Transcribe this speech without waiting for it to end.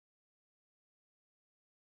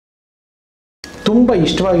ತುಂಬಾ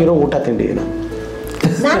ಇಷ್ಟವಾಗಿರೋ ಊಟ ತಿಂಡಿ ಏನು?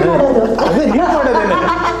 ಅದೇ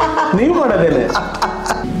ನೀವು ಮಾಡೋದೇನೆ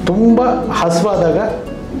ತುಂಬಾ ಹಸುವಾದಾಗ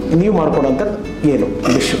ನೀವು ಮಾಡ್ಕೊಡಂತ ಏನು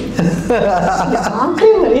ಡಿಶ್?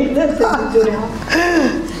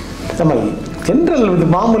 ಜನರಲ್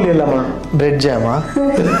ಮಾಮೂಲಿ ಅಲ್ಲಮ್ಮ. ಬ್ರೆಡ್ ಜಾಮ.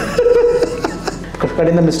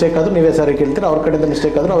 ಕಡೆಯಿಂದ ಮಿಸ್ಟೇಕ್ ಆದ್ರೂ ನೀವೇ ಸಾರಿ ಕೇಳ್ತೀರಾ, ಅವ್ರ ಕಡೆಯಿಂದ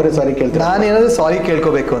ಮಿಸ್ಟೇಕ್ ಆದ್ರೂ ಅವರೇ ಸಾರಿ ಕೇಳ್ತೀರಾ. ನಾನು ಏನಾದ್ರು ಸಾರಿ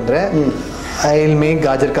ಕೇಳ್ಕೋಬೇಕು ಅಂದ್ರೆ ಐ ವಿಲ್ ಮೇಕ್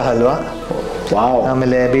ಗಾಜರ್ ಕಾ ಹಲ್ವಾ,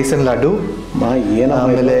 ಆಮೇಲೆ ಬೇಸನ್ ಲಾಡು,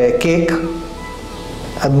 ಆಮೇಲೆ ಕೇಕ್,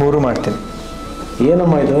 ಅದು 3 ಮಾಡ್ತೀನಿ.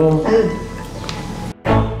 ಏನಮ್ಮ ಇದು?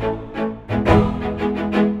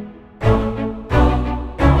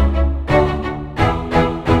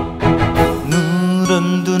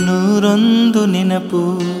 ನೂರೊಂದು ನೆನಪು.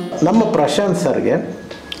 ನಮ್ಮ ಪ್ರಶಾಂತ್ ಸರ್ಗೆ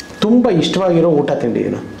ತುಂಬಾ ಇಷ್ಟವಾಗಿರೋ ಊಟ ತಿಂಡಿ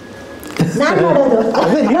ಏನು?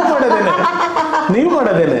 ಅದೇ ನೀವು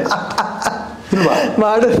ಮಾಡೋದೇನೆ ಇಲ್ವಾ?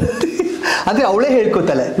 ಅಂದ್ರೆ ಅವಳೇ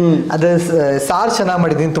ಹೇಳ್ಕೊತಾಳೆ, ಅದ ಸಾರು ಚೆನ್ನಾಗಿ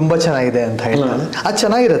ಮಾಡಿದೀನಿ, ತುಂಬಾ ಚೆನ್ನಾಗಿದೆ ಅಂತ ಹೇಳ್ತಾಳೆ. ಅದು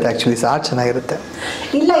ಚೆನ್ನಾಗಿರುತ್ತೆ, ಆಕ್ಚುಲಿ ಸಾರು ಚೆನ್ನಾಗಿರುತ್ತೆ.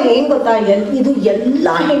 ಇಲ್ಲ, ಏನ್ ಗೊತ್ತಾ, ಇದು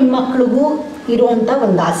ಎಲ್ಲಾ ಹೆಣ್ಮಕ್ಳಿಗೂ ಇರುವಂತ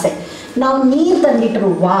ಒಂದು ಆಸೆ. ನಾವು ನೀರು ತಂದಿಟ್ರು,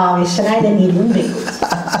 ಎಷ್ಟು ಚೆನ್ನಾಗಿದೆ ನೀರು ಉಣ್ಬೇಕು,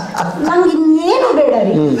 ನಂಗೆ ಇನ್ನೇನು ಬೇಡ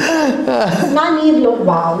ರೀ, ನಾನು ನೀರು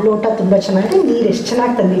ಲೋಟ ತುಂಬಾ ಚೆನ್ನಾಗಿದೆ, ನೀರು ಎಷ್ಟು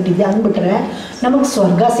ಚೆನ್ನಾಗಿ ತಂದಿಟ್ಟಿದ್ದೆ ಅಂದ್ಬಿಟ್ರೆ ನಮಗ್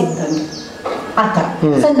ಸ್ವರ್ಗ ಸಿಗ್ತಂಗೆ ಆ ಥರ.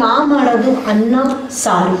 ಸೊ ನಾ ಮಾಡೋದು ಅನ್ನ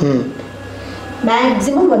ಸಾರು,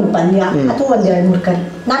 ಮ್ಯಾಕ್ಸಿಮಮ್ ಒಂದು ಪಲ್ಯ ಅಥವಾ 1-2-3 ಕರಿ.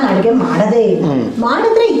 ನಾನು ಅಡುಗೆ ಮಾಡೋದೇ ಇಲ್ಲ.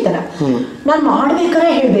 ಮಾಡಿದ್ರೆ ಈ ಥರ ನಾನು ಮಾಡ್ಬೇಕಾದ್ರೆ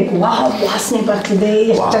ಹೇಳ್ಬೇಕು, ವಾಸನೆ ಬರ್ತಿದೆ,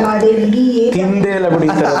 ಎಷ್ಟು ಚೆನ್ನಾಗಿದೆ, ಈ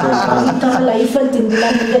ಥರ ಲೈಫಲ್ಲಿ ತಿಂದಿಲ್ಲ,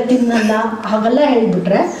 ನಿಮಗೆ ತಿನ್ನಲ್ಲ, ಹಾಗೆಲ್ಲ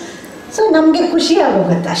ಹೇಳ್ಬಿಟ್ರೆ ಸೊ ನಮ್ಗೆ ಖುಷಿ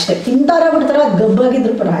ಆಗೋಗುತ್ತೆ ಅಷ್ಟೇ. ತಿಂತಾರ ಬಿಡ್ತಾರ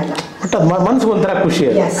ಗಬ್ಬಾಗಿದ್ರು ಪರವಾಗಿಲ್ಲ, ಮನ್ಸಿಗೆ ಒಂಥರ ಖುಷಿ,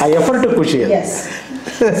 ಎಫರ್ಟ್ ಖುಷಿ.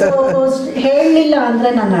 ಸೊ ಹೇಳಲಿಲ್ಲ ಅಂದ್ರೆ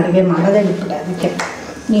ನಾನು ಅಡುಗೆ ಮಾಡೋದೇ ಬಿಟ್ಬಿಟ್ಟೆ. ಅದಕ್ಕೆ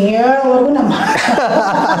ನೀ ಹೇಳೋವರೆಗೂ ನಮ್ಮ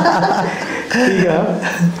ಈಗ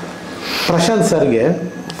ಪ್ರಶಾಂತ್ ಸರ್ಗೆ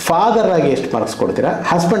ಫಾದರ್ ಆಗಿ ಎಷ್ಟು ಮಾರ್ಕ್ಸ್ ಕೊಡ್ತೀರಾ,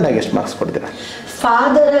 ಹಸ್ಬೆಂಡ್ ಆಗಿ ಎಷ್ಟು ಮಾರ್ಕ್ಸ್ ಕೊಡ್ತೀರಾ?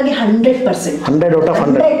 ಫಾದರ್ ಆಗಿ 100%, 100 ಔಟ್ ಆಫ್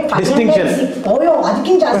 100 ಡಿಸ್ಟಿಂಕ್ಷನ್.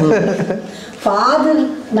 ಅದಕ್ಕಿಂತ ಜಾಸ್ತಿ ಫಾದರ್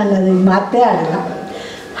ನನ್ನ ಮಾತೇ ಆಗಲ್ಲ.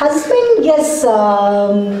 ಹಸ್ಬೆಂಡ್ ಗೆಸ್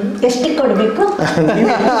ಎಷ್ಟಕ್ಕೆ ಕೊಡಬೇಕು?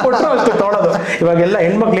 ಕೊಟ್ಟರು ಅಷ್ಟು ತೊಗೊಳೋದು. ಇವಾಗೆಲ್ಲ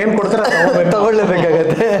ಹೆಣ್ಮಕ್ಳು ಏನು ಕೊಡ್ತಾರೆ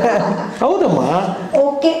ತಗೊಳ್ಳೇಬೇಕಾಗತ್ತೆ. ಹೌದಮ್ಮ.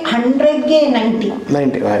 ಓಕೆ, 100ಗೆ 90.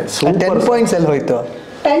 10 ಪಾಯಿಂಟ್ಸ್ ಎಲ್ಲ ಹೋಯ್ತು.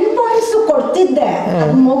 10 ಪಾಯಿಂಟ್ಸ್ ಕೊಡ್ತಿದ್ದೆ,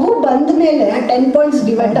 ಮಗು ಬಂದ ಮೇಲೆ 10 ಪಾಯಿಂಟ್ಸ್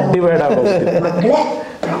ಡಿವೈಡ್ ಆಗೋಗುತ್ತೆ.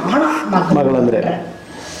 ಮಗಳಂದ್ರೆ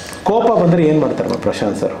ಕೋಪ ಬಂದ್ರೆ ಏನ್ ಮಾಡ್ತಾರೆ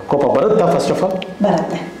ಪ್ರಶಾಂತ್ ಸರ್? ಕೋಪ ಬರುತ್ತಾ? ಫಸ್ಟ್ ಆಫ್ ಆಲ್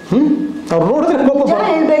ಬರುತ್ತೆ. ಅವ್ರು ನೋಡಿದ್ರೆ ಕೋಪ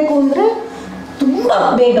ಹೇಳ್ಬೇಕು ಅಂದ್ರೆ ತುಂಬಾ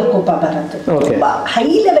ಬೇಗ ಕೋಪ ಬರುತ್ತೆ, ತುಂಬಾ ಹೈ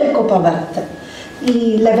ಲೆವೆಲ್ ಕೋಪ ಬರುತ್ತೆ. ಈ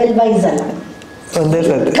ಲೆವೆಲ್ ವೈಸ್ ಅಲ್ಲ, ಒಂದೇ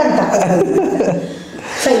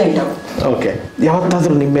ಸೈಲೆಂಟ್. ಓಕೆ.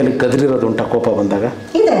 ಯಾವತ್ತಾದ್ರೂ ನಿಮ್ಮ ಮೇಲೆ ಗದರಿರೋದು ಉಂಟಾ ಕೋಪ ಬಂದಾಗ?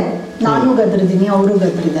 ಇದೆ, ನಾನು ಗದರಿದ್ದೀನಿ, ಅವರು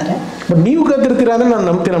ಗದರಿದ್ದಾರೆ. ಬಟ್ ನೀವು ಗದರ್ತೀರಾ ಅಂದ್ರೆ ನಾನು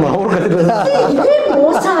ನಂಬ್ತೀನಮ್ಮ. ಅವ್ರು ಗದರಿರೋದು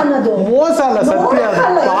ಮೋಸ ಅನ್ನೋದು ಮೋಸ ಅಲ್ಲ, ಸತ್ಯ.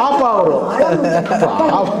 ಪಾಪ ಅವರು,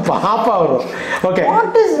 ಪಾಪ ಅವರು. ಓಕೆ,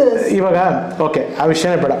 ಇವಾಗ ಓಕೆ, ಆ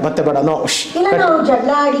ವಿಷಯನೇ ಬೇಡ, ಮತ್ತೆ ಬೇಡ. ನೋ, ಇಲ್ಲ, ನಾವು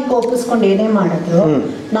ಜಗಳ ಆಡಿ ಕೋಪಿಸ್ಕೊಂಡು ಏನೇ ಮಾಡಿದ್ರು,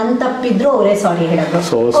 ನನ್ ತಪ್ಪಿದ್ರು ಅವರೇ ಸಾರಿ ಹೇಳೋದು,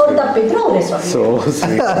 ಅವ್ರು ತಪ್ಪಿದ್ರು ಅವರೇ ಸಾರಿ. ಸೋ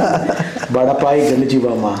ಬಡಪಾಯಿ ಗಂಡು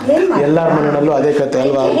ಜೀವಮ್ಮ, ಎಲ್ಲಾರ ಮನೆಯಲ್ಲೂ ಅದೇ ಕತೆ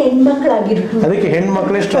ಅಲ್ವಾ? ಹೆಣ್ಮಕ್ಳಾಗಿರ್ಬೋದು, ಅದಕ್ಕೆ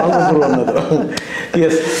ಹೆಣ್ಮಕ್ಳೇ ಸ್ಟ್ರಾಂಗ್ ಅನ್ನೋದು.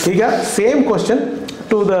 ಎಸ್. ಈಗ ಸೇಮ್ ಕ್ವಶನ್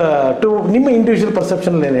ಟು ನಿಮ್ಮ ಇಂಡಿವಿಜುವಲ್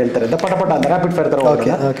ಪರ್ಸೆಪ್ಷನ್ ಏನು ಹೇಳ್ತಾರೆ ಅಂತ ಪಟ ಅಂತ ರ್ಯಾಪಿಡ್ ಫೈರ್ ತರ.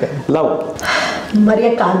 ಲವ್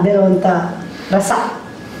ಮರೆಯಕ್ಕಾಗದೇ ಇರುವಂತ ರಸ.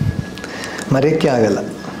 ಮರೆಯಕ್ಕೆ ಆಗಲ್ಲ.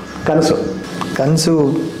 ಕನಸು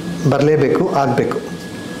ಬರಲೇಬೇಕು, ಆಗಬೇಕು.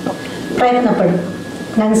 ಪ್ರಯತ್ನ ಪಡು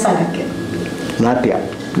ನನಸಾಗಕ್ಕೆ. ನಾಟ್ಯ,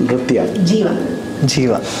 ನೃತ್ಯ, ಜೀವ.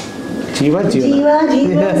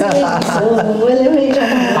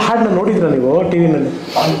 ಹಾಡನ್ನ ನೋಡಿದ್ರ ನೀವು ಟಿವಿನಲ್ಲಿ?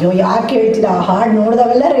 ಅಯ್ಯೋ, ಯಾಕೆ ಹೇಳ್ತೀರಾ? ಹಾಡು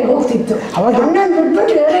ನೋಡಿದಾವೆಲ್ಲ ರೇಗೋಗ್ತಿತ್ತು.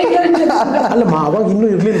 ಅಲ್ಲಮ್ಮ, ಅವಾಗ ಇನ್ನೂ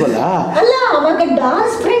ಇರ್ಲಿಲ್ವಲ್ಲ. ಅಲ್ಲ, ಅವಾಗ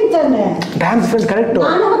ಡಾನ್ಸ್ ಫ್ರೆಂಡ್ ತಾನೆ. Dance friend, correct.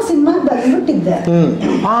 ನಾನು ಅವಾಗ ಸಿನಿಮಾಗೆ ಬಂದ್ಬಿಟ್ಟಿದ್ದೆ.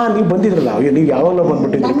 ನೀವು ಬಂದಿದ್ರಲ್ಲ, ನೀವು ಯಾವಾಗಲೂ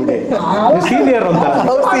ಬಂದ್ಬಿಟ್ಟಿದ್ರಿ. ಸೀನಿಯರ್ ಅಂತ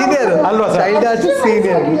ಅಲ್ವಾ?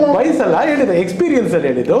 ಸೀನಿಯರ್ ವಯಸ್ಸಲ್ಲ ಹೇಳಿದ್ದು, ಎಕ್ಸ್ಪೀರಿಯನ್ಸ್ ಅಲ್ಲಿ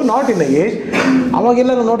ಹೇಳಿದ್ದು, ನಾಟ್ ಇನ್ ಏಜ್.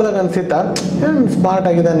 ಅವಾಗೆಲ್ಲ ನೋಡಿದಾಗ ಅನ್ಸಿತ್ತಾ ಸ್ಮಾರ್ಟ್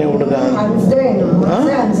ಆಗಿದ್ದಾನೆ ಹುಡುಗ?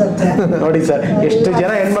 ನೋಡಿ ಸರ್, ಎಷ್ಟು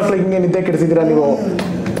ಜನ ಹೆಣ್ಮಕ್ಳು ಹಿಂಗೆ ನಿದ್ದೆ ಕೆಡಿಸಿದಿರಾ ನೀವು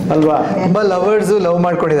ಅಲ್ವಾ? ತುಂಬಾ ಲವರ್ಸ್ ಲವ್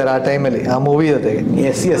ಮಾಡ್ಕೊಂಡಿದ್ದಾರೆ ಆ ಟೈಮಲ್ಲಿ, ಆ ಮೂವಿ ಜೊತೆಗೆ.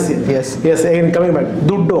 Yes coming back.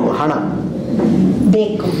 ದುಡ್ಡು, ಹಣ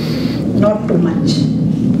ಬೇಕು, ನಾಟ್ ಟು ಮಚ್.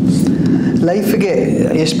 ಲೈಫ್ಗೆ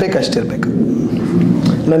ಎಷ್ಟು ಬೇಕು ಅಷ್ಟಿರ್ಬೇಕು.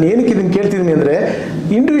 ನಾನು ಏನಕ್ಕೆ ಇದನ್ನು ಕೇಳ್ತಿದ್ದೀನಿ ಅಂದ್ರೆ,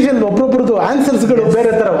 ಇಂಡಿವಿಜುವಲ್ ಒಬ್ಬೊಬ್ರದ್ದು ಆನ್ಸರ್ಸ್ಗಳು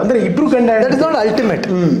ಬೇರೆ ತರ. ಅಂದ್ರೆ ಇಬ್ರು ಗಂಡ,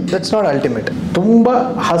 ದಟ್ಸ್ ನಾಟ್ ಅಲ್ಟಿಮೇಟ್. ತುಂಬಾ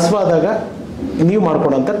ಹಸುವಾದಾಗ ನೀವು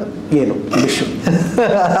ಮಾಡ್ಕೊಡಂತ ಏನು ಡಿಶ್?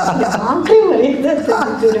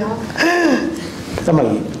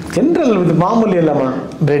 ಜನರಲ್ ಮಾಮೂಲಿ ಅಲ್ಲಮ್ಮ.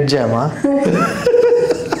 ಬ್ರೆಡ್ ಜಾಮ.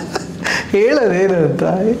 ಹೇಳೋದೇನು ಅಂತ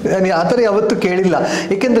ನಾನು ಆ ಥರ ಯಾವತ್ತೂ ಕೇಳಿಲ್ಲ.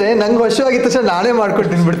 ಏಕೆಂದರೆ ನಂಗೆ ವರ್ಷವಾಗಿದ್ದ ತಕ್ಷಣ ನಾನೇ ಮಾಡ್ಕೊಂಡು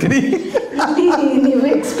ತಿನ್ಬಿಡ್ತೀನಿ. ನೀವು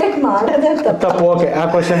ಎಕ್ಸ್ಪೆಕ್ಟ್ ಮಾಡೋದೇ ತಪ್ಪು. ಓಕೆ, ಆ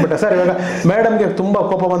ಕ್ವಶನ್ ಬಿಟ್ಟ ಸರ್. ಇವಾಗ ಮೇಡಮ್ಗೆ ತುಂಬ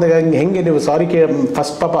ಕೋಪ ಬಂದಾಗ ಹೆಂಗೆ ನೀವು ಸಾರಿ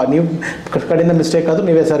ಫಸ್ಟ್ ಪಾಪ ನೀವು ಕಡೆಯಿಂದ ಮಿಸ್ಟೇಕ್ ಆದ್ರೂ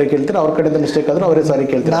ನೀವೇ ಸಾರಿ ಕೇಳ್ತೀರಾ, ಅವ್ರ ಕಡೆಯಿಂದ ಮಿಸ್ಟೇಕ್ ಆದ್ರೂ ಅವರೇ ಸಾರಿ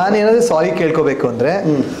ಕೇಳ್ತೀರಾ? ನಾನೇನಾದ್ರೂ ಸಾರಿ ಕೇಳ್ಕೋಬೇಕು ಅಂದರೆ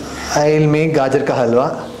ಐ ವಿಲ್ ಮೇಕ್ ಗಾಜರ್ ಕಾ ಹಲ್ವಾ,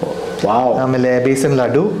 ಆಮೇಲೆ ಬೇಸನ್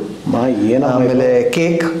ಲಾಡು, ಆಮೇಲೆ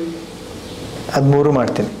ಕೇಕ್, ಅದು 3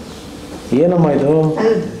 ಮಾಡ್ತೀನಿ. ಏನಮ್ಮ ಇದು?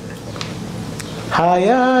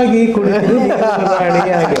 ಹಾಯಾಗಿ ಕುಡಿದು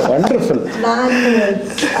ವಂಡರ್ಫುಲ್.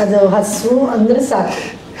 ಅದು ಹಸು ಅಂದ್ರೆ ಸಾಕು.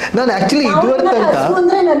 ನಾನು ಆಕ್ಚುಲಿ ಇದುವರೆ ತನಕ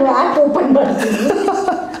ನಾನು ಆ್ಯಪ್ ಓಪನ್ ಮಾಡ್ತೀನಿ.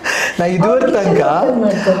 ನಾ ಇದುವರೆ ತನಕ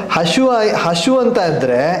ಹಶು ಅಂತ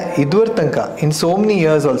ಇದ್ರೆ ಇದುವರೆ ತನಕ in so many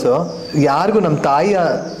years also ಯಾರಿಗೂ ನಮ್ಮ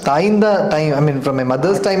ತಾಯಿಯಿಂದ time I mean from my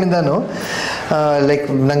mother's ಟೈಮಿಂದಾನು like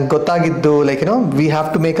ನಂಗೆ ಗೊತ್ತಾಗಿದ್ದು like we have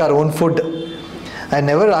to make our own food. I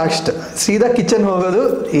never ಆಕ್ಸ್ಟ್. ಸೀದಾ ಕಿಚನ್ ಹೋಗೋದು,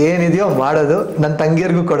 ಏನಿದೆಯೋ ಮಾಡೋದು, ನನ್ನ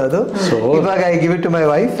ತಂಗಿಯರಿಗೂ ಕೊಡೋದು. ಇವಾಗ I give it to my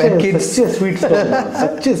wife and kids.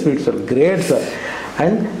 Sweet sir, great sir.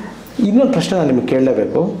 And ಇನ್ನೊಂದು ಪ್ರಶ್ನೆ ನಾನು ನಿಮ್ಗೆ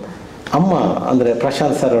ಕೇಳಲೇಬೇಕು. ಅಮ್ಮ ಅಂದರೆ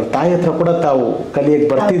ಪ್ರಶಾಂತ್ ಸರ್ ಅವ್ರ ತಾಯಿ ಹತ್ರ ಕೂಡ ತಾವು ಕಲಿಯಕ್ಕೆ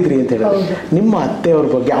ಬರ್ತಿದ್ರಿ ಅಂತ ಹೇಳಿದ್ರೆ, ನಿಮ್ಮ ಅತ್ತೆಯವ್ರ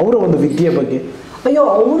ಬಗ್ಗೆ, ಅವರ ಒಂದು ವಿದ್ಯೆ ಬಗ್ಗೆ? ಅಯ್ಯೋ,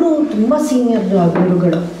 ಅವರು ತುಂಬ ಸೀನಿಯರ್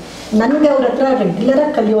ಗುರುಗಳು. ನನಗೆ ಅವ್ರ ಹತ್ರ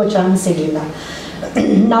ರೆಗ್ಯುಲರಾಗಿ ಕಲಿಯೋ ಚಾನ್ಸ್ ಇರಲಿಲ್ಲ.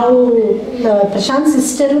 ನಾವು ಪ್ರಶಾಂತ್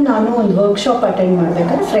ಸಿಸ್ಟರು ನಾನು ಒಂದು ವರ್ಕ್ಶಾಪ್ ಅಟೆಂಡ್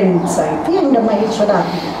ಮಾಡಬೇಕಾದ್ರೆ ಫ್ರೆಂಡ್ಸ್ ಆಯ್ತು. ಆ್ಯಂಡ್ ಮಹೇಶ್ವರ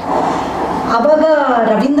ಆವಾಗ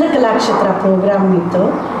ರವೀಂದ್ರ ಕಲಾಕ್ಷೇತ್ರ ಪ್ರೋಗ್ರಾಮ್ ಇತ್ತು.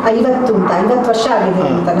 50 ವರ್ಷ ಆಗಿದೆ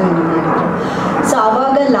ಅಂತ ನಾನು ಮಾಡಿದ್ರು. ಸೊ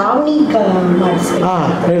ಆವಾಗ ಲಾವಣಿ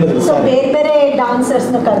ಮಾಡಿಸ್ಬೇಕು. ಸೊ ಬೇರೆ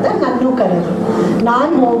ಡಾನ್ಸರ್ಸ್ನ ಕರೆದಾಗ ನನ್ನೂ ಕರೆದು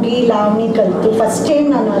ನಾನು ಹೋಗಿ ಲಾವಣಿ ಕಲಿತು. ಫಸ್ಟ್ ಟೈಮ್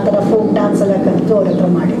ನಾನು ಆ ಥರ ಫೋಕ್ ಡ್ಯಾನ್ಸ್ ಎಲ್ಲ ಕಲಿತು ಅವ್ರ ಹತ್ರ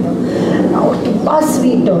ಮಾಡಿದ್ದು. ಅವ್ರು ತುಂಬ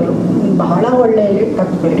ಸ್ವೀಟ್, ಅವರು ಬಹಳ ಒಳ್ಳೆ,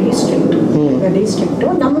 ಬಟ್ ವೆರಿ ಸ್ಟ್ರಿಕ್ಟು.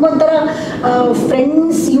 ನಮ್ಗೊಂಥರ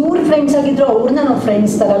ಫ್ರೆಂಡ್ಸ್, ಇವ್ರ ಫ್ರೆಂಡ್ಸ್ ಆಗಿದ್ರು ಅವ್ರನ್ನ ನಾವು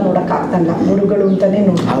ಫ್ರೆಂಡ್ಸ್ ಥರ ನೋಡೋಕ್ಕಾಗ್ತಲ್ಲ, ಗುರುಗಳು ಅಂತಲೇ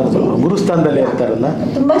ನೋಡ್ತೀವಿ. ಗುರುಸ್ಥಾನದಲ್ಲಿ ಇರ್ತಾರಲ್ಲ,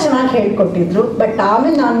 ತುಂಬ ಚೆನ್ನಾಗಿ ಹೇಳ್ಕೊಟ್ಟಿದ್ರು. ಬಟ್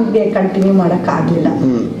ಆಮೇಲೆ ನನಗೆ ಕಂಟಿನ್ಯೂ ಮಾಡೋಕ್ಕಾಗಲಿಲ್ಲ.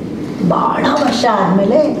 ಭಾಳ ವರ್ಷ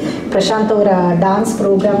ಆದಮೇಲೆ ಪ್ರಶಾಂತ್ ಅವರ ಡಾನ್ಸ್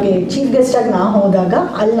ಪ್ರೋಗ್ರಾಮ್ಗೆ ಚೀಫ್ ಗೆಸ್ಟ್ ಆಗಿ ನಾ ಹೋದಾಗ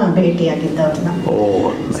ಅಲ್ಲಿ ನಾನು ಭೇಟಿಯಾಗಿದ್ದ ಅವ್ರನ್ನ.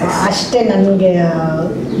 ಅಷ್ಟೇ, ನನಗೆ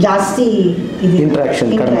ಜಾಸ್ತಿ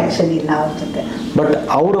ಇಂಟ್ರಾಕ್ಷನ್ ಇಲ್ಲ ಅವ್ರ ಜೊತೆ. ಬಟ್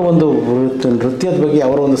ಅವರ ಒಂದು ನೃತ್ಯದ ಬಗ್ಗೆ,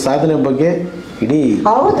 ಅವರ ಒಂದು ಸಾಧನೆ ಬಗ್ಗೆ ಇಡೀ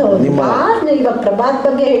ಹೌದು. ಇವಾಗ ಪ್ರಭಾತ್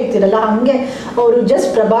ಬಗ್ಗೆ ಹೇಳ್ತಿರಲ್ಲ, ಹಂಗೆ ಅವರು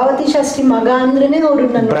ಜಸ್ಟ್ ಪ್ರಭಾವತಿ ಶಾಸ್ತ್ರಿ ಮಗ ಅಂದ್ರೇನೆ ಅವರು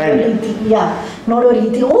ನೋಡೋ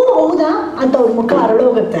ರೀತಿ, ಓ ಹೌದಾ ಅಂತ ಅವ್ರ ಮುಖ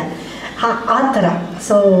ಅರಳೋಗುತ್ತೆ ಆ ಥರ.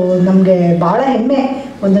 ಸೊ ನಮಗೆ ಭಾಳ ಹೆಮ್ಮೆ,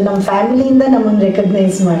 ಒಂದು ನಮ್ಮ ಫ್ಯಾಮಿಲಿಯಿಂದ ನಮ್ಮನ್ನು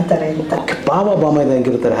ರೆಕಗ್ನೈಸ್ ಮಾಡ್ತಾರೆ ಅಂತ. ಬಾಬಾ ಬಾಮ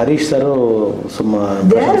ಹೆಂಗಿರ್ತಾರೆ Harish sir,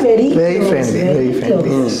 they are very friendly.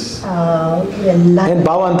 ಎಲ್ಲ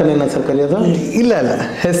ಭಾವ ಅಂತಾನೆ ಸರ್ ಕರೆಯೋದು? ಇಲ್ಲ,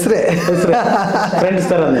 ಹೆಸರೇ ಫ್ರೆಂಡ್ಸ್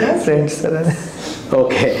ಥರ.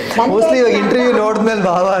 ಓಕೆ, ಮೋಸ್ಟ್ಲಿ ಇವಾಗ ಇಂಟರ್ವ್ಯೂ ನೋಡಿದ್ಮೇಲೆ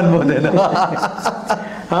ಭಾವ ಅನ್ಬೋದೇನೋ.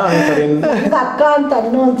 ಅಕ್ಕ ಅಂತ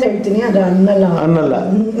ಅಂತ ಹೇಳ್ತೀನಿ, ಅದು ಅನ್ನಲ್ಲ.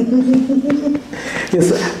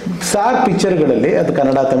 ಎಸ್, ಸಾರ್ ಪಿಕ್ಚರ್ಗಳಲ್ಲಿ ಅದು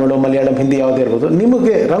ಕನ್ನಡ, ತಮಿಳು, ಮಲಯಾಳಂ, ಹಿಂದಿ ಯಾವುದೇ ಇರ್ಬೋದು,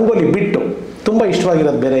 ನಿಮಗೆ ರಂಗೋಲಿ ಬಿಟ್ಟು ತುಂಬ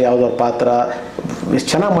ಇಷ್ಟವಾಗಿರೋದು ಬೇರೆ ಯಾವುದೋ ಪಾತ್ರ ಎಷ್ಟು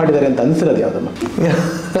ಚೆನ್ನಾಗಿ ಮಾಡಿದ್ದಾರೆ ಅಂತ ಅನಿಸಿರೋದು ಯಾವುದಮ್ಮ?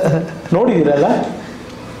 ನೋಡಿದ್ದೀರಲ್ಲ,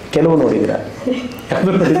 ಕೆಲವು ನೋಡಿದ್ದೀರಾ?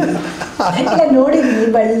 ನೋಡಿದ್ವಿ,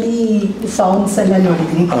 ಬಳ್ಳಿ ಸಾಂಗ್ಸ್ ಎಲ್ಲ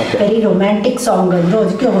ನೋಡಿದ್ವಿ. ವೆರಿ ರೊಮ್ಯಾಂಟಿಕ್ ಸಾಂಗ್ ಅಂದ್ರು,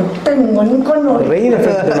 ಅದಕ್ಕೆ ಹೊಟ್ಟೆ ಹೊಂದ್ಕೊಂಡು ನೋಡಿ.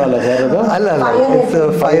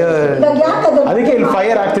 ಅದಕ್ಕೆ ಇಲ್ಲಿ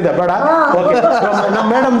ಫೈರ್ ಆಗ್ತಿದೆ ಬೇಡ. ನಮ್ಮ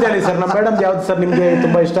ಮೇಡಮ್ ಹೇಳಿ ಸರ್, ನಮ್ಮ ಮೇಡಮ್ ಯಾವ್ದು ಸರ್ ನಿಮ್ಗೆ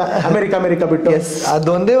ತುಂಬಾ ಇಷ್ಟ? ಅಮೆರಿಕ ಬಿಟ್ಟು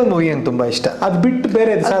ಅದೊಂದೇ ಒಂದು ಮೂವಿ ಅಂತ ತುಂಬಾ ಇಷ್ಟ. ಅದು ಬಿಟ್ಟು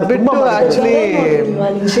ಬೇರೆ ಸರ್ ಬಿಟ್ಟು ಆಕ್ಚುಲಿ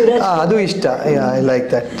ಅದು ಇಷ್ಟ. I like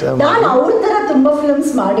that. ನಾನು ಅವ್ರ ತರ ತುಂಬಾ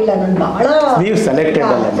ಫಿಲ್ಮ್ಸ್ ಮಾಡಿಲ್ಲ, ನಾನು ಬಹಳ ನೀವು ಸೆಲೆಕ್ಟೆಡ್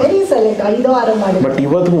ಅಲ್ಲ, ವೆರಿ ಸೆಲೆಕ್ಟ್ 5-6 ಮಾಡಿ. ಬಟ್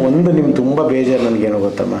ಇವತ್ತಿಗೂ ಒಂದು ನಿಮ್ಗೆ ತುಂಬಾ ಬೇಜಾರು ನನಗೇನೋ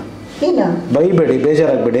ಗೊತ್ತಮ್ಮ, ಬೈಬೇಡಿ,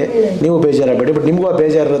 ಬೇಜಾರಾಗಬೇಡಿ, ನೀವು ಬೇಜಾರಾಗಬೇಡಿ, ಬಟ್ ನಿಮಗೂ ಆ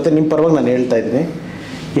ಬೇಜಾರಿರುತ್ತೆ. ನಿಮ್ಮ ಪರವಾಗಿ ನಾನು ಹೇಳ್ತಾ ಇದ್ದೀನಿ,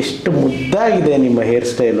 ಎಷ್ಟು ಮುದ್ದಾಗಿದೆ ನಿಮ್ಮ ಹೇರ್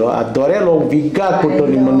ಸ್ಟೈಲು. ಆ ದೊರೆಯಲ್ಲಿ ಹೋಗಿ ವಿಗ್ ಹಾಕ್ಬಿಟ್ಟು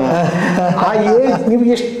ನಿಮ್ಮನ್ನ ಆ ಏಜ್ ನೀವು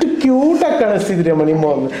ಎಷ್ಟು ಕ್ಯೂಟಾಗಿ ಕಾಣಿಸ್ತಿದ್ರಿ ಅಮ್ಮ. ನಿಮ್ಮ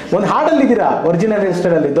ಒಂದು ಹಾಡಲ್ಲಿದ್ದೀರಾ, ಒರಿಜಿನಲ್ ಹೇರ್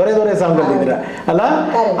ಸ್ಟೈಲ್ ಅಲ್ಲಿ ದೊರೆ ಸಾಂಗ್ ಅಲ್ಲಿ ಇದ್ದೀರಾ ಅಲ್ಲ,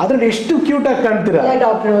 ಅದ್ರಲ್ಲಿ ಎಷ್ಟು ಕ್ಯೂಟಾಗಿ ಕಾಣ್ತೀರಾ.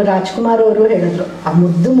 ಡಾಕ್ಟರ್ ರಾಜ್ಕುಮಾರ್ ಅವರು ಹೇಳಿದ್ರು, ಆ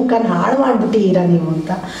ಮುದ್ದು ಮುಖನ ಹಾಳು ಮಾಡ್ಬಿಟ್ಟಿದ್ದೀರಾ ನೀವು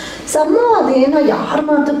ಅಂತ. ಅದೇನೋ ಯಾರ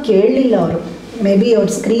ಮಾತು ಕೇಳಲಿಲ್ಲ ಅವರು. ಮೇ ಬಿ ಅವ್ರ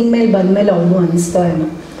ಸ್ಕ್ರೀನ್ ಮೇಲೆ ಬಂದ್ಮೇಲೆ ಅವ್ರಿಗೂ ಅನಿಸ್ತಾ ಏನೋ.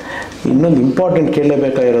 ಇನ್ನೊಂದು ಇಂಪಾರ್ಟೆಂಟ್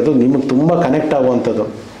ಕೇಳಲೇಬೇಕಾಗಿರೋದು, ನಿಮಗೆ ತುಂಬ ಕನೆಕ್ಟ್ ಆಗುವಂಥದ್ದು,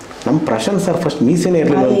 ನಮ್ಮ ಪ್ರಶಾಂತ್ ಸರ್ ಫಸ್ಟ್ ಮೀಸೆನೇ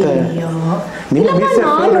ಇರಲಿಲ್ಲ ಅಂತ. ನಿಮ್ಮ ಮೀಸೆ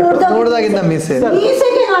ನೋಡಿದಾಗಿಂದ ಮೀಸೆ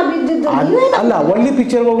ಅಲ್ಲ, ಒಳ್ಳೆ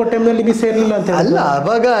ಪಿಕ್ಚರ್ ಹೋಗೋ ಟೈಮ್ನಲ್ಲಿ ಮೀಸೆ ಇರಲಿಲ್ಲ ಅಂತ ಅಲ್ಲ.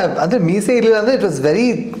 ಅವಾಗ ಅಂದ್ರೆ ಮೀಸೆ ಇರಲಿಲ್ಲ ಅಂದ್ರೆ it was very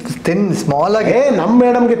thin, small ಆಗಿ. ನಮ್ಮ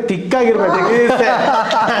ಮೇಡಮ್ಗೆ ತಿಕ್ಕಾಗಿರ್ಬೇಕು,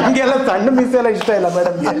 ಹಂಗೆಲ್ಲ ಸಣ್ಣ ಮೀಸೆ ಎಲ್ಲ ಇಷ್ಟ ಇಲ್ಲ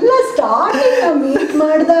ಮೇಡಮ್ಗೆ. ಎಲ್ಲ ಸ್ಟಾರ್ಟಿಂಗ್ ಮೀಟ್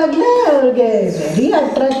ಮಾಡಿದಾಗಲೇ ಅವ್ರಿಗೆ ವೆರಿ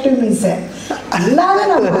ಅಟ್ರಾಕ್ಟಿವ್ ಮೀಸೆ. ಅಲ್ಲ ಅದು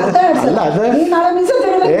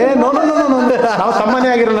ನೋ ನಾವು ತಮ್ಮನೇ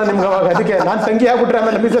ಆಗಿರಲ್ಲ ನಿಮ್ಗೆ ಅವಾಗ, ಅದಕ್ಕೆ ನಾನು ತಂಗಿ ಆಗ್ಬಿಟ್ರೆ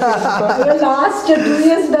ಆಮೇಲೆ last 2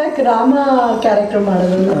 years back Rama character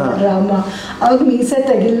ಮಾಡೋದು, ರಾಮ ಅವಾಗ ಮೀಸೆ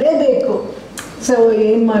ತೆಗಿಲೇಬೇಕು. ಸೊ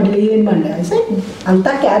ಏನು ಮಾಡಲಿ ಅಂತ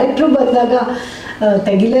ಕ್ಯಾರೆಕ್ಟ್ರು ಬಂದಾಗ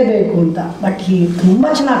ತೆಗಿಲೇಬೇಕು ಅಂತ. ಬಟ್ ಈ ತುಂಬಾ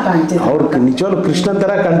ಚೆನ್ನಾಗಿ ಕಾಣ್ತಿದ್ರು. ಅವ್ರು ನಿಜವಾಗ್ಲೂ ಕೃಷ್ಣನ್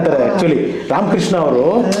ತರ ಕಾಣ್ತಾರೆ. ಆಕ್ಚುಲಿ ರಾಮಕೃಷ್ಣ ಅವರು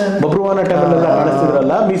ಬಬ್ರುವಾನ ಟೈಮಲ್ಲೆಲ್ಲ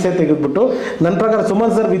ಕಾಣಿಸ್ತಿದ್ರಲ್ಲ, ಮೀಸೆ ತೆಗೆದ್ಬಿಟ್ಟು ನನ್ನ ಪ್ರಕಾರ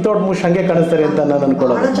ಸುಮಂತ್ ಸರ್ ವಿತೌಟ್ ಮೂಶ್ ಹಂಗೆ ಕಾಣಿಸ್ತಾರೆ ಅಂತ ನಾನು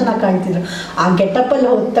ಅನ್ಕೊಳ್ಳೋದು. ಬಹಳ ಚೆನ್ನಾಗಿ ಕಾಣ್ತಿದ್ರು. ಆ ಗೆಟಪ್ ಅಲ್ಲಿ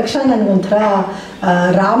ಹೋದ ತಕ್ಷಣ ನನಗೊಂಥರ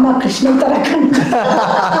ರಾಮಕೃಷ್ಣನ್ ತರ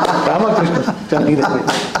ರಾಮಕೃಷ್ಣ ಚೆನ್ನಾಗಿದೆ.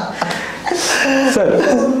 ಸರ್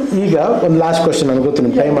ಈಗ ಒಂದು ಲಾಸ್ಟ್ ಕ್ವಶನ್, ನನಗೆ ಗೊತ್ತು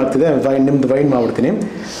ನಿಮ್ಗೆ ಟೈಮ್ ಆಗ್ತಿದೆ, ನಿಮ್ದು ವೈಂಡ್ ಮಾಡ್ಬಿಡ್ತೀನಿ.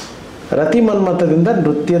 ರತಿ ಮನ್ಮಥದಿಂದ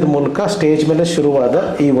ನೃತ್ಯದ ಮೂಲಕ ಸ್ಟೇಜ್ ಮೇಲೆ ಶುರುವಾದ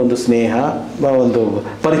ಈ ಒಂದು ಸ್ನೇಹ, ಒಂದು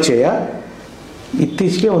ಪರಿಚಯ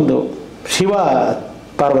ಇತ್ತೀಚೆಗೆ ಒಂದು ಶಿವ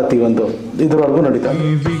ಪಾರ್ವತಿ ಒಂದು ಇದ್ರವರೆಗೂ ನಡೀತಾ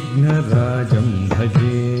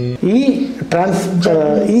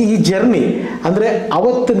ಈ ಜರ್ನಿ ಅಂದರೆ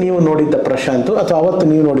ಅವತ್ತು ನೀವು ನೋಡಿದ್ದ ಪ್ರಶಾಂತ್ ಅಥವಾ ಅವತ್ತು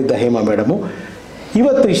ನೀವು ನೋಡಿದ್ದ ಹೇಮಾ ಮೇಡಮು,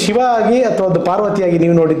 ಇವತ್ತು ಶಿವ ಆಗಿ ಅಥವಾ ಒಂದು ಪಾರ್ವತಿಯಾಗಿ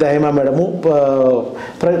ನೀವು ನೋಡಿದ್ದ ಹೇಮಾ ಮೇಡಮು,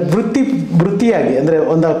 ವೃತ್ತಿಯಾಗಿ ಅಂದರೆ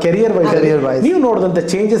ಒಂದು ಕೆರಿಯರ್ ವೈಸ್ ನೀವು ನೋಡಿದಂಥ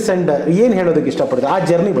ಚೇಂಜಸ್ ಅಂಡ್ ಏನು ಹೇಳೋದಕ್ಕೆ ಇಷ್ಟಪಡ್ತೀವಿ ಆ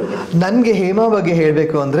ಜರ್ನಿ ಬಗ್ಗೆ? ನನಗೆ ಹೇಮಾ ಬಗ್ಗೆ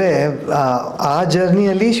ಹೇಳಬೇಕು ಅಂದರೆ ಆ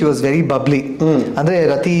ಜರ್ನಿಯಲ್ಲಿ ಶಿ ವಾಸ್ ವೆರಿ ಬಬ್ಲಿ. ಅಂದರೆ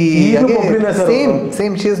ರತಿ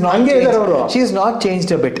same she is not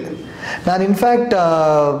changed ಅ ಬಿಟ್. ನಾನು ಇನ್ಫ್ಯಾಕ್ಟ್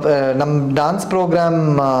ನಮ್ಮ ಡಾನ್ಸ್ ಪ್ರೋಗ್ರಾಮ್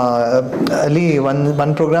ಅಲ್ಲಿ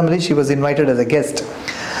one ಪ್ರೋಗ್ರಾಮಲ್ಲಿ she was invited as a guest.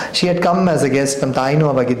 She had come as a guest, ನಮ್ಮ ತಾಯಿನೂ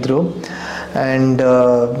ಅವಾಗಿದ್ರು. ಆ್ಯಂಡ್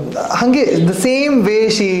ಹಾಗೆ the same way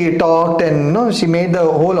she talked and she made the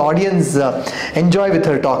whole audience enjoy with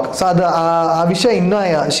her talk. So ಅದು ಆ ವಿಷಯ ಇನ್ನೂ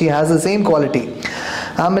she has the same quality.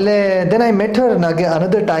 ಆಮೇಲೆ then I met Har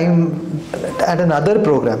another time at an other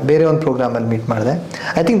program, ಬೇರೆ ಒಂದು ಪ್ರೋಗ್ರಾಮಲ್ಲಿ meet ಮಾಡಿದೆ.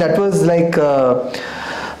 I think that was like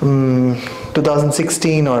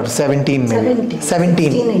 2016 or 17 maybe.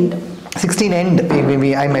 16 end maybe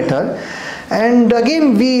I met her. And again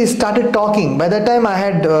we started talking. By that time I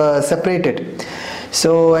had separated. So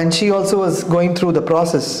and she also was going through the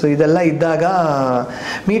process. So idella iddaga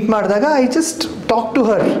meet ಮಾಡಿದಾಗ I just talked to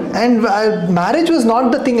her and marriage was not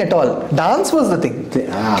the thing at all. Dance was the thing.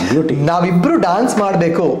 Beauty. ನಾವಿಬ್ರು dance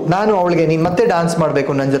ಮಾಡಬೇಕು, ನಾನು ಅವಳಿಗೆ ನೀನು ಮತ್ತೆ dance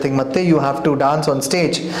ಮಾಡಬೇಕು ನನ್ನ ಜೊತೆಗೆ, ಮತ್ತೆ you have to dance on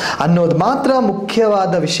stage ಅನ್ನೋದು ಮಾತ್ರ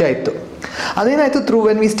ಮುಖ್ಯವಾದ ವಿಷಯ ಇತ್ತು. ಅದೇನಾಯಿತು, through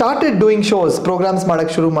when we started doing shows, programmes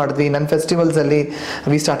ಮಾಡೋಕ್ಕೆ ಶುರು ಮಾಡಿದ್ವಿ. ನನ್ನ ಫೆಸ್ಟಿವಲ್ಸಲ್ಲಿ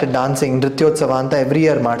ವಿ ಸ್ಟಾರ್ಟೆಡ್ ಡಾನ್ಸಿಂಗ್, ನೃತ್ಯೋತ್ಸವ ಅಂತ ಎವ್ರಿ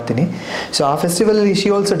ಇಯರ್ ಮಾಡ್ತೀನಿ. ಸೊ ಆ ಫೆಸ್ಟಿವಲಲ್ಲಿ she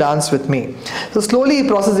also dance with me. So slowly ಈ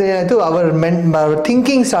ಪ್ರಾಸೆಸ್ ಏನಾಯಿತು, our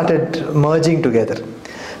thinking started merging together.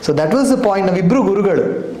 So that was the point. ನಾವಿಬ್ಬರು ಗುರುಗಳು,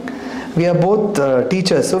 we are both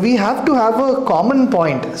teachers, so we have to have a common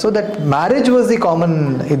point, so that marriage was the common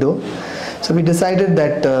idu. So we decided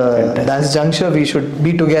that that's juncture we should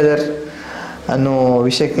be together anno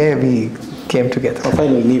vishayake we came together.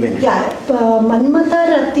 Finally ನೀವೇನು? ಮನ್ಮಥ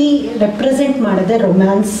ರತಿ represent ಮಾಡಿದೆ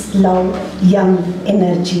romance, love, Young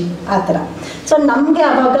energy ಆ ಥರ. So ನಮಗೆ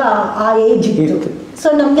ಆವಾಗ ಆ age ಇತ್ತು, so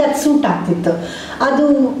ನಮಗೆ ಅದು ಸೂಟ್ ಆಗ್ತಿತ್ತು. ಅದು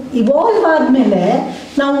ಇವಾಲ್ವ್ ಆದಮೇಲೆ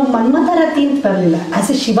ನಾವು ಮನ್ಮಥ ರತಿ ಅಂತ ಬರಲಿಲ್ಲ, ಆಸ್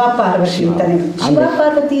ಎ ಶಿವ ಪಾರ್ವತಿ ಅಂತಾನೆ. ಶಿವ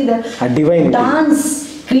ಪಾರ್ವತಿ ಇದೆ dance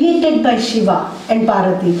created by Shiva and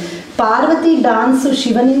Parvati. Parvati dance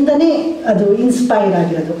ಶಿವನಿಂದನೇ ಅದು ಇನ್ಸ್ಪೈರ್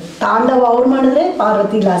ಆಗಿರೋದು. ತಾಂಡವ ಅವ್ರು ಮಾಡಿದ್ರೆ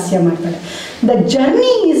ಪಾರ್ವತಿ ಲಾಸ್ಯ ಮಾಡ್ತಾರೆ. ದ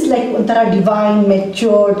ಜರ್ನಿ ಈಸ್ ಲೈಕ್ ಒಂಥರ ಡಿವೈನ್,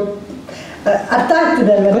 ಮೆಚ್ಯೂರ್ಡ್. ಅರ್ಥ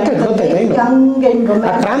ಆಗ್ತಿದೆ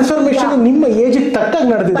ಟ್ರಾನ್ಸ್ಫಾರ್ಮೇಶನ್ ನಿಮ್ಮ ಏಜ್ ತಕ್ಕಾಗಿ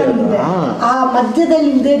ನಡೆದಿದೆ. ಆ ಮಧ್ಯದಲ್ಲಿ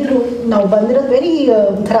ಇಲ್ದಿದ್ರು ನಾವು ಬಂದಿರೋದು ವೆರಿ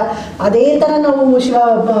ಒಂಥರ ಅದೇ ಥರ ನಾವು ಶಿವ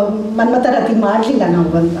ಮನ್ಮಥ ರತಿ ಮಾಡಲಿಲ್ಲ. ನಾವು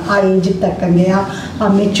ಬಂದು ಆ ಏಜಿಗೆ ತಕ್ಕಂಗೆ, ಆ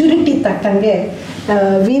ಮೆಚುರಿಟಿ ತಕ್ಕಂಗೆ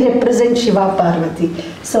V represent Shiva Parvati.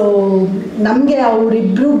 So ನಮಗೆ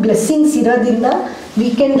ಅವರಿಬ್ರು ಬ್ಲೆಸ್ಸಿಂಗ್ಸ್ ಇರೋದ್ರಿಂದ we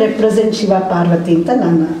can represent Shiva Parvati ಅಂತ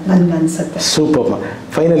ನನಗನ್ಸುತ್ತೆ. ಸೂಪರ್.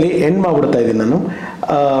 ಫೈನಲಿ ಎಂಡ್ ಮಾಡ್ಬಿಡ್ತಾ ಇದ್ದೀನಿ ನಾನು.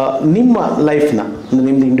 ನಿಮ್ಮ ಲೈಫ್ನ,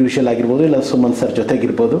 ನಿಮ್ದು ಇಂಡಿವಿಜುವಲ್ ಆಗಿರ್ಬೋದು ಇಲ್ಲ ಸುಮಂತ್ ಸರ್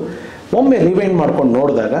ಜೊತೆಗಿರ್ಬೋದು, ಒಮ್ಮೆ ರಿವೈಂಡ್ ಮಾಡ್ಕೊಂಡು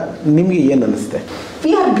ನೋಡಿದಾಗ ನಿಮಗೆ ಏನು ಅನಿಸುತ್ತೆ?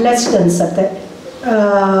 ವಿ ಆರ್ ಬ್ಲೆಸ್ಡ್ ಅನ್ಸುತ್ತೆ.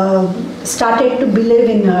 Started to believe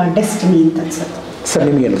in destiny ಅಂತ ಅನ್ಸುತ್ತೆ. ಸರ್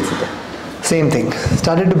ನಿಮ್ಗೆ ಏನು ಅನಿಸುತ್ತೆ? Same thing.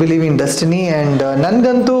 Started to believe in destiny, and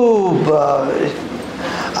nangantu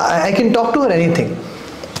I can talk to her anything.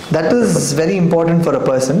 That is very important for a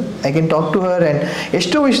person. I can talk to her and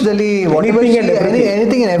esto vishayadalli whatever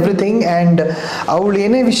anything and everything, and avulu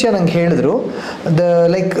ene vishaya nange helidru, the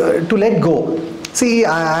like to let go. See,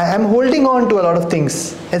 I am holding on to a lot of things,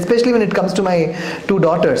 especially when it comes to my 2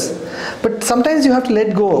 daughters. But sometimes you have to let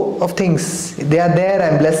go of things. They are there, I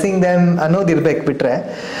am blessing them. ಅನ್ನೋದಿರ್ಬೇಕು ಬಿಟ್ರೆ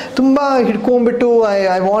ತುಂಬ ಹಿಡ್ಕೊಂಡ್ಬಿಟ್ಟು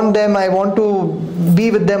I want them, I want to be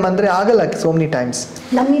with them ಅಂದರೆ ಆಗಲ್ಲ. so many times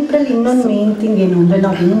ನಮ್ಮಿಬ್ಬರಲ್ಲಿ ಇನ್ನೊಂದು main thing ಏನು ಅಂದರೆ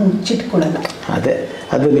ನಾವು ಇನ್ನೂ ಮುಚ್ಚಿಟ್ಕೊಳ್ಳಲ್ಲ. ಅದೇ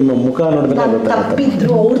ಅದು ನಿಮ್ಮ ಮುಖ ನೋಡಿದ್ರೆ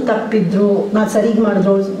ತಪ್ಪಿದ್ರು, ಅವ್ರು ತಪ್ಪಿದ್ರು, ನಾವು ಸರಿಗೆ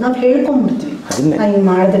ಮಾಡಿದ್ರು, ನಾವು ಹೇಳ್ಕೊಂಡ್ಬಿಡ್ತೀವಿ. ಹಿಂಗೆ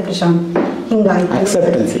ಮಾಡಿದೆ ಪ್ರಶಾಂತ್, ಹಿಂಗಾಯ್ತು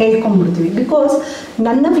ಹೇಳ್ಕೊಂಡ್ಬಿಡ್ತೀವಿ. ಬಿಕಾಸ್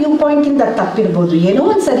ನನ್ನ ವ್ಯೂ ಪಾಯಿಂಟಿಂದ ಅದು ತಪ್ಪಿರ್ಬೋದು, ಏನೋ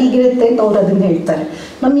ಒಂದು ಸರಿಗಿರುತ್ತೆ ಅಂತ ಅವ್ರು ಅದನ್ನ ಹೇಳ್ತಾರೆ.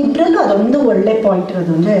 ನಮ್ಮಿಬ್ಬರಲ್ಲೂ ಅದೊಂದು ಒಳ್ಳೆ ಪಾಯಿಂಟ್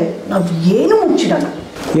ಇರೋದು ಅಂದರೆ ನಾವು ಏನೂ ಮುಚ್ಚಿಡಲ್ಲ.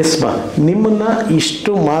 ಎಸ್ ಮಾ, ನಿಮ್ಮನ್ನ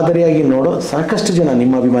ಇಷ್ಟು ಮಾದರಿಯಾಗಿ ನೋಡೋ ಸಾಕಷ್ಟು ಜನ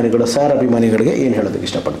ನಿಮ್ಮ ಅಭಿಮಾನಿಗಳು, ಸಾರ್ ಅಭಿಮಾನಿಗಳಿಗೆ ಏನು ಹೇಳೋದಕ್ಕೆ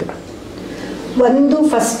ಇಷ್ಟಪಡ್ತೀರಾ? ಒಂದು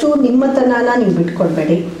ಫಸ್ಟು ನಿಮ್ಮತನನ ನೀವು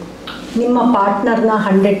ಬಿಟ್ಕೊಡ್ಬೇಡಿ, ನಿಮ್ಮ ಪಾರ್ಟ್ನರ್ನ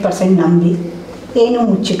 100% ನಂಬಿ, ಏನೂ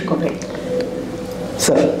ಮುಚ್ಚಿಟ್ಕೋಬೇಡಿ.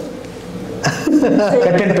 Sir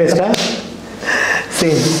cut and ಪೇಸ್ಟಾ?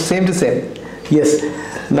 Same to same. S,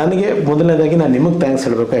 ನನಗೆ ಮೊದಲನೇದಾಗಿ ನಾನು ನಿಮಗೆ ಥ್ಯಾಂಕ್ಸ್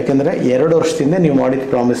ಹೇಳಬೇಕು. ಯಾಕೆಂದರೆ 2 ವರ್ಷದಿಂದ ನೀವು ಮಾಡಿದ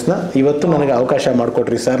ಪ್ರಾಮಿಸ್ನ ಇವತ್ತು ನನಗೆ ಅವಕಾಶ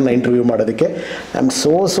ಮಾಡಿಕೊಟ್ರಿ ಸರ್ನ ಇಂಟರ್ವ್ಯೂ ಮಾಡೋದಕ್ಕೆ. I am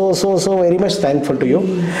so very much thankful to you.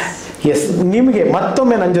 S, ನಿಮಗೆ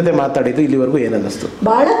ಮತ್ತೊಮ್ಮೆ ನನ್ನ ಜೊತೆ ಮಾತಾಡಿದ್ದು ಇಲ್ಲಿವರೆಗೂ ಏನನ್ನಿಸ್ತು?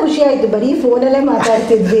 ಬಹಳ ಖುಷಿ ಆಯ್ತು. ಬರೀ ಫೋನಲ್ಲೇ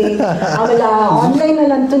ಮಾತಾಡ್ತಿದ್ವಿ, ಆಮೇಲೆ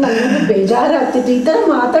ಆನ್ಲೈನಲ್ಲಂತೂ ನನಗೆ ಬೇಜಾರಾಗ್ತಿತ್ತು. ಈ ಥರ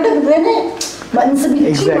ಮಾತಾಡಿದ್ರೇನೆ ಮನಸ್ಸು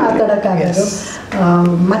ಬಿಚ್ಚಿ ಮಾತಾಡೋಕ್ಕಾಗೋದು.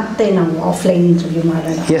 ಮತ್ತೆ ನಾವು ಆಫ್ಲೈನ್ ಇಂಟರ್ವ್ಯೂ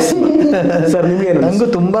ಮಾಡೋಣ. ಎಸ್ ಸರ್, ನಿಮಗೆ ನನಗೂ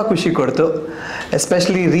ತುಂಬ ಖುಷಿ ಕೊಡ್ತು.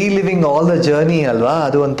 ಎಸ್ಪೆಷಲಿ ರೀಲಿವಿಂಗ್ ಆಲ್ ದ ಜರ್ನಿ ಅಲ್ವಾ,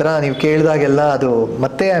 ಅದು ಒಂಥರ ನೀವು ಕೇಳಿದಾಗೆಲ್ಲ ಅದು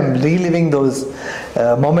ಮತ್ತೆ ಐ ಆಮ್ ರೀಲಿವಿಂಗ್ ದೋಸ್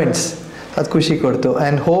ಮೊಮೆಂಟ್ಸ್. ಅದು ಖುಷಿ ಕೊಡ್ತು.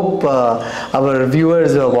 And hope hour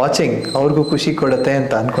viewers watching ಅವ್ರಿಗೂ ಖುಷಿ ಕೊಡುತ್ತೆ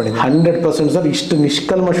ಅಂತ ಅನ್ಕೊಂಡಿದ್ದೀನಿ. 100% ಸರ್. ಇಷ್ಟು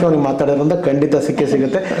ನಿಷ್ಕಲ್ಮಶವಾಗಿ ಮಾತಾಡೋದ್ರಿಂದ ಖಂಡಿತ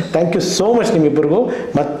ಸಿಗುತ್ತೆ. Thank you so much ನಿಮ್ಮಿಬ್ಬರಿಗೂ.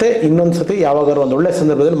 ಮತ್ತೆ ಇನ್ನೊಂದ್ಸತಿ ಯಾವಾಗಾರು ಒಂದು ಒಳ್ಳೆ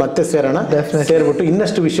ಸಂದರ್ಭದಲ್ಲಿ ಮತ್ತೆ ಸೇರೋಣ. ಸೇರ್ಬಿಟ್ಟು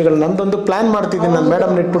ಇನ್ನಷ್ಟು ವಿಷಯಗಳು, ನಂದೊಂದು ಪ್ಲಾನ್ ಮಾಡ್ತಿದ್ದೀನಿ ನಾನು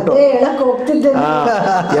ಮೇಡಮ್ ಇಟ್ಬಿಟ್ಟು.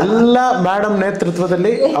 ಎಲ್ಲ ಮೇಡಮ್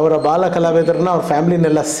ನೇತೃತ್ವದಲ್ಲಿ ಅವರ ಬಾಲ ಕಲಾವಿದರನ್ನ ಅವ್ರ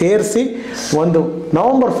ಫ್ಯಾಮಿಲಿನೆಲ್ಲ ಸೇರಿಸಿ ಒಂದು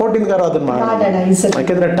ನವೆಂಬರ್ 14 ಅದನ್ನ ಮಾಡೋಣ.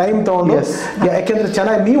 ಯಾಕೆಂದ್ರೆ ಟೈಮ್ ತಗೊಂಡು, ಯಾಕೆಂದ್ರೆ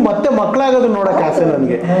ಚೆನ್ನಾಗಿ ನೀವು ಮತ್ತೆ ಮಕ್ಕಳಾಗೋದು ನೋಡಕ್ಕೆ ಆಸೆ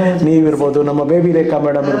ನನಗೆ. ನೀವಿರ್ಬೋದು, ನಮ್ಮ ಬೇಬಿ ರೇಖಾ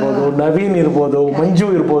ಮೇಡಮ್ ಇರ್ಬೋದು, ನವೀನ್ ಇರ್ಬೋದು, ಮಂಜು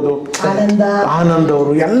ಇರ್ಬೋದು, ಆನಂದ್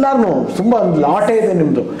ಅವರು, ಎಲ್ಲಾರು ತುಂಬಾ ಒಂದು ಲಾಟೆ ಇದೆ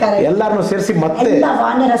ನಿಮ್ದು. ಎಲ್ಲಾರನ್ನು ಸೇರಿಸಿ ಮತ್ತೆ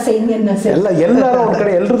ಎಲ್ಲಾರು ಒಂದ್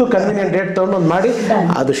ಕಡೆ ಎಲ್ರದ್ದು ಕನ್ವೀನಿಯಂಟ್ ಡೇಟ್ ತಗೊಂಡು ಒಂದು ಮಾಡಿ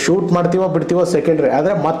ಅದು ಶೂಟ್ ಮಾಡ್ತೀವೋ ಬಿಡ್ತೀವೋ ಸೆಕೆಂಡ್ರಿ.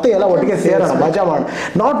 ಆದ್ರೆ ಮತ್ತೆ ಎಲ್ಲ ಒಟ್ಟಿಗೆ ಸೇರೋಣ, ಮಜಾ ಮಾಡೋಣ.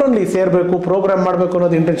 ನಾಟ್ ಓನ್ಲಿ ಸೇರ್ಬೇಕು, ಪ್ರೋಗ್ರಾಮ್ ಮಾಡ್ಬೇಕು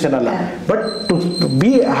ಅನ್ನೋದು ಇಂಟೆನ್ಷನ್ ಅಲ್ಲ, ಬಟ್ ಟು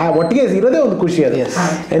ಬಿ ಒಟ್ಟಿಗೆ ಇರೋದೇ ಒಂದು ಖುಷಿ ಅದು.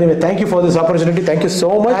 Anyway, thank you for this opportunity. Thank you so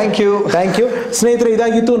much. Thank you ಸ್ನೇಹಿತರೆ.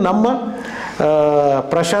 ಇದಾಗಿತ್ತು ನಮ್ಮ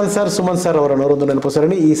ಪ್ರಶಾಂತ್ ಸರ್, ಸುಮಂತ್ ಸರ್ ಅವರ ನೋರೊಂದು ನೆನಪು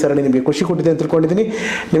ಸರಣಿ. ಈ ಸರಣಿ ನಿಮಗೆ ಖುಷಿ ಕೊಟ್ಟಿದೆ ಅಂತ ತಿಳ್ಕೊಂಡಿದ್ದೀನಿ.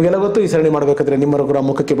 ನಿಮಗೆಲ್ಲ ಗೊತ್ತು, ಈ ಸರಣಿ ಮಾಡಬೇಕಾದ್ರೆ ನಿಮ್ಮ ರಘುರಾಮ್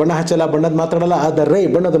ಮುಖಕ್ಕೆ ಬಣ್ಣ ಹಚ್ಚಲ್ಲ, ಬಣ್ಣದ ಮಾತಾಡಲ್ಲ, ಆದರೆ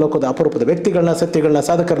ಬಣ್ಣದ ಲೋಕದ ಅಪರೂಪದ ವ್ಯಕ್ತಿಗಳನ್ನ, ಸತ್ಯಗಳನ್ನ,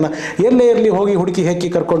 ಸಾಧಕರನ್ನ ಎಲ್ಲೇ ಇರಲಿ ಹೋಗಿ ಹುಡುಕಿ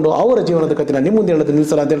ಹೆಕ್ಕಿ ಕರ್ಕೊಂಡು ಅವರ ಜೀವನದ ಕಥೆನ ನಿಮ್ಮ ಮುಂದೆ ಹೇಳೋದು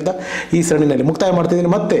ನಿಲ್ಲಿಸಲ್ಲ ಅಂತ ಹೇಳ್ತಾ ಈ ಸರಣಿನಲ್ಲಿ ಮುಕ್ತಾಯ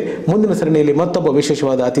ಮಾಡ್ತಿದ್ದೀನಿ. ಮತ್ತೆ ಮುಂದಿನ ಸರಣಿಯಲ್ಲಿ ಮತ್ತೊಬ್ಬ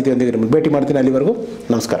ವಿಶೇಷವಾದ ಅತಿಥಿಯೊಂದಿಗೆ ನಿಮಗೆ ಭೇಟಿ ಮಾಡ್ತೀನಿ. ಅಲ್ಲಿವರೆಗೂ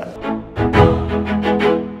ನಮಸ್ಕಾರ.